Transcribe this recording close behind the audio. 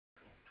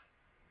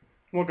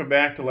Welcome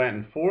back to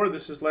Latin 4.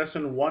 This is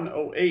lesson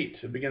 108.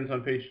 It begins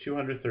on page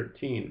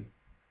 213.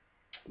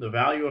 The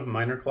value of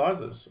minor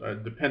clauses,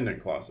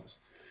 dependent clauses.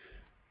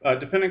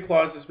 Dependent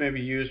clauses may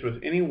be used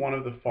with any one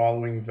of the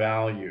following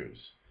values.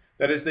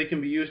 That is, they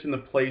can be used in the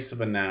place of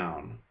a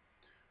noun,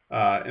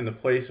 in the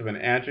place of an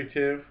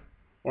adjective,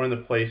 or in the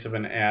place of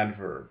an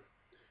adverb.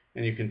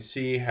 And you can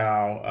see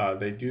how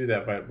they do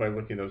that by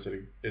looking at those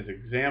as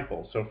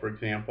examples. So for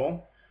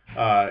example,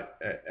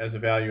 as a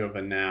value of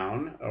a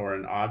noun or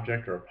an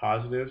object or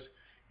positives,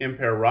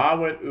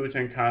 imperavit ut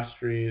in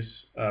castris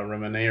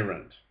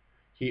remanerent.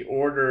 He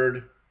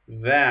ordered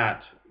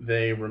that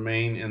they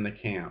remain in the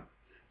camp.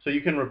 So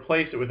you can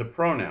replace it with a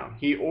pronoun.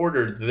 He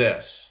ordered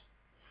this.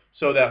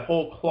 So that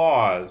whole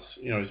clause,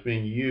 is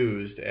being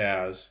used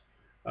as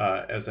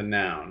a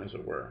noun, as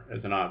it were,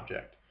 as an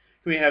object.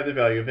 We have the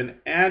value of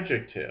an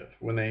adjective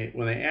when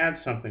they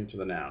add something to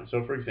the noun.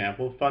 So for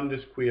example,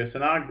 fundus quies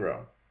in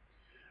agro,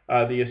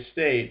 the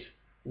estate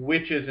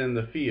which is in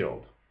the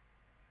field.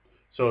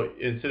 So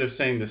instead of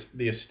saying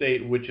the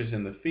estate which is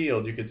in the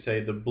field, you could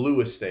say the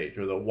blue estate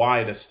or the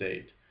wide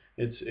estate.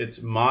 It's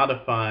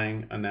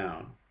modifying a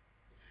noun.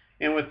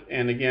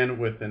 And again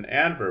with an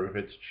adverb, if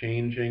it's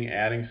changing,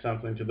 adding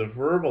something to the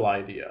verbal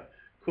idea,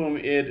 cum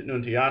id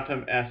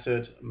nuntiatum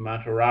esset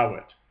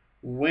maturavit.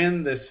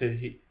 When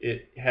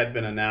it had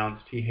been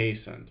announced, he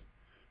hastened.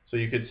 So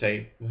you could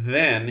say,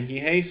 then he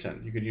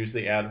hastened. You could use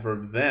the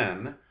adverb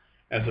then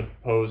as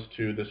opposed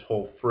to this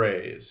whole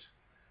phrase.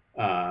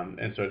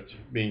 And so it's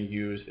being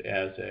used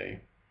as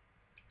an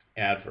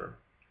adverb.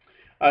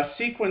 A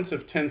sequence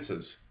of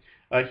tenses.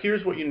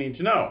 Here's what you need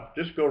to know.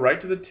 Just go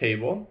right to the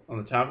table on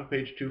the top of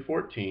page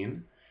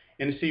 214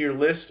 and see your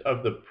list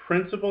of the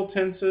principal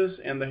tenses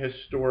and the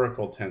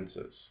historical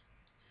tenses.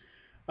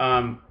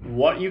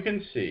 What you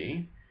can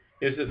see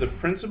is that the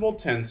principal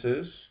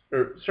tenses,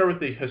 or start with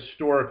the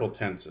historical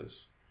tenses.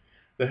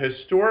 The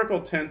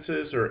historical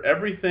tenses are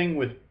everything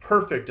with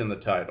perfect in the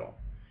title.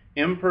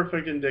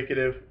 Imperfect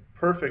indicative,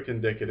 perfect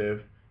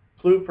indicative,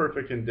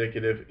 pluperfect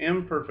indicative,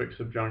 imperfect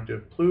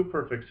subjunctive,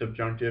 pluperfect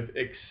subjunctive,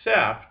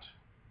 except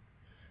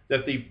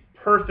that the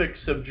perfect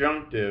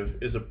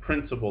subjunctive is a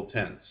principal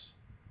tense,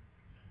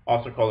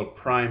 also called a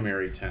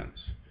primary tense.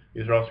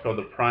 These are also called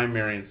the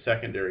primary and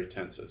secondary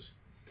tenses.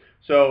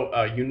 So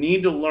you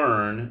need to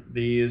learn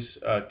these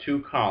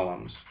two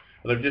columns.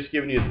 But I've just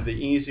given you the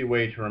easy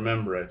way to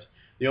remember it.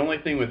 The only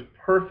thing with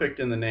perfect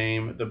in the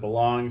name that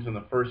belongs in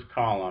the first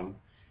column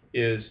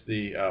is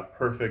the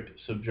perfect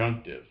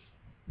subjunctive.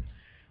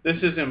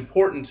 This is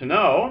important to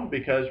know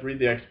because, read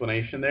the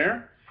explanation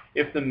there,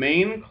 if the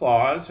main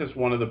clause has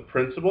one of the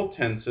principal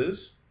tenses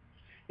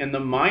and the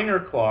minor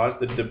clause,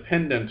 the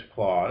dependent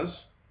clause,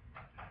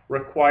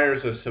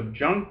 requires a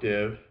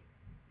subjunctive,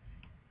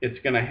 it's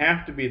going to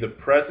have to be the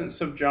present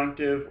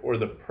subjunctive or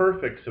the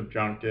perfect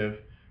subjunctive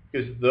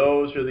because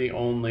those are the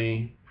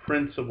only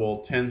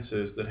principal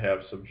tenses that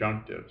have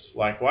subjunctives.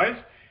 Likewise,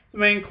 the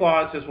main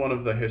clause is one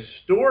of the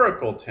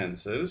historical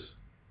tenses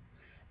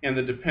and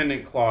the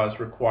dependent clause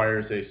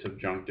requires a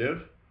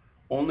subjunctive.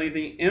 Only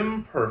the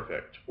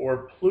imperfect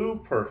or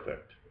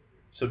pluperfect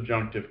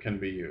subjunctive can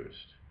be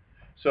used.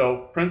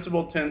 So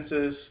principal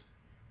tenses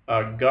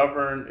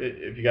govern.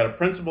 If you got a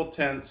principal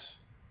tense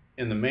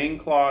in the main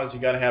clause,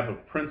 you got to have a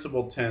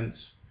principal tense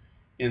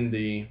in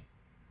the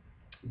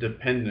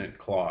dependent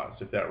clause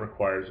if that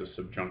requires a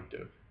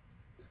subjunctive.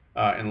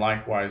 And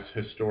likewise,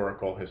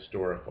 historical. This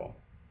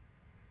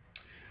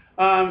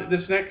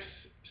next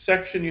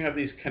section, you have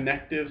these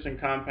connectives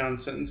and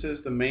compound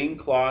sentences. The main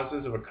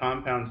clauses of a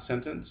compound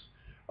sentence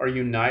are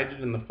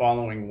united in the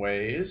following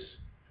ways: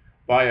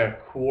 by a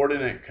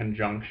coordinate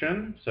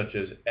conjunction, such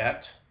as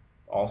et,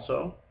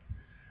 also,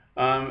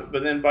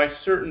 but then by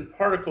certain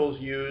particles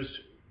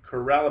used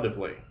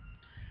correlatively,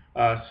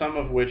 some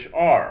of which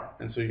are,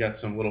 and so you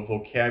got some little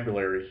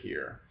vocabulary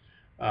here,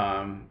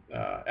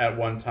 at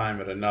one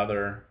time, at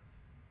another,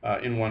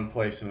 in one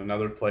place, in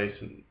another place,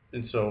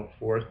 and so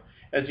forth.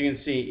 As you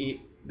can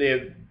see,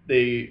 the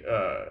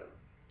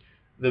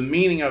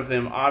meaning of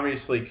them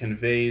obviously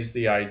conveys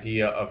the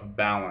idea of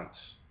balance.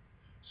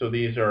 So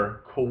these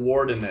are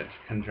coordinate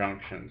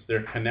conjunctions.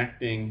 They're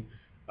connecting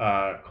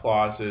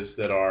clauses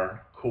that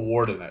are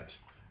coordinate.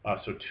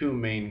 So two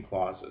main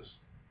clauses.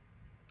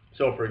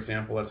 So for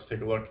example, let's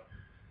take a look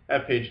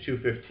at page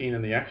 215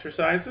 in the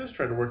exercises.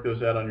 Try to work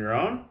those out on your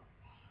own.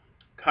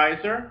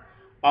 Kaiser,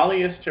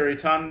 alias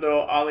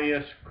territando,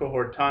 alias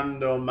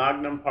cohortando,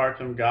 magnum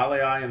partem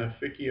Galliae in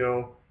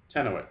officio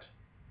tenuit.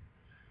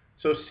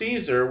 So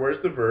Caesar,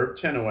 where's the verb?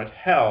 Tenuit,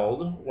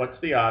 held. What's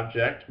the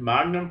object?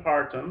 Magnum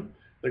partem,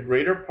 the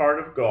greater part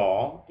of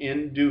Gaul,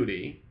 in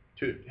duty,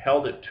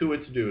 held it to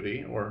its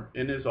duty, or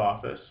in his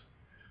office.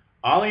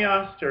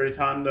 Alias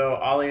territando,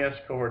 alias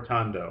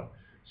cohortando.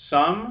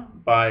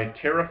 Some by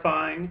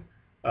terrifying,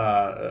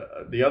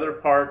 the other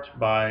part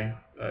by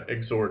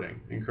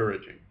exhorting,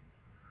 encouraging.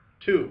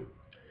 2.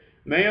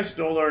 Meus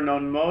dolor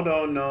non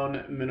modo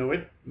non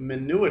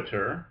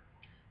minuiter,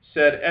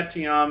 sed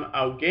etiam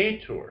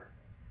augetur.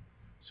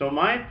 So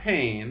my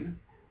pain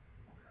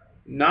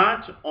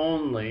not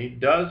only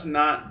does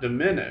not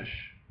diminish,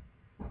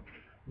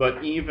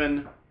 but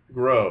even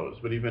grows,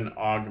 but even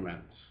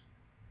augments.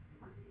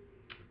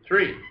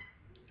 3.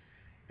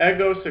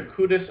 Ego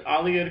secundus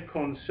aliud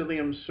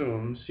concilium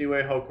sum,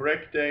 sive hoc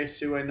recte,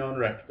 sive non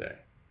recte.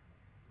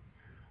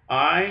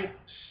 I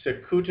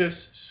secutus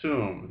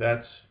sum,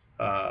 that's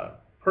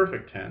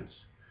perfect tense.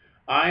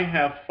 I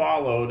have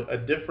followed a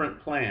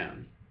different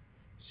plan.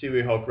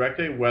 Sive hoc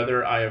recte,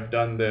 whether I have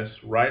done this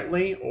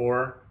rightly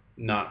or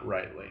not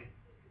rightly.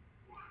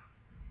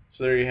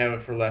 So there you have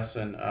it for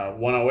lesson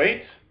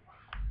 108.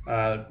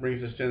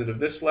 Brings us to the end of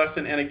this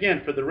lesson. And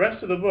again, for the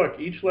rest of the book,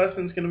 each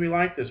lesson is going to be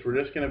like this.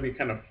 We're just going to be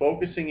kind of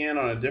focusing in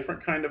on a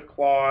different kind of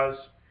clause.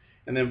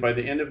 And then by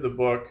the end of the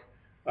book,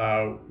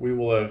 we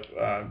will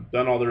have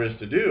done all there is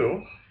to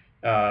do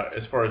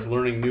as far as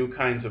learning new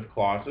kinds of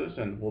clauses.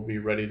 And we'll be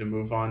ready to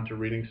move on to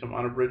reading some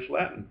unabridged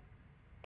Latin.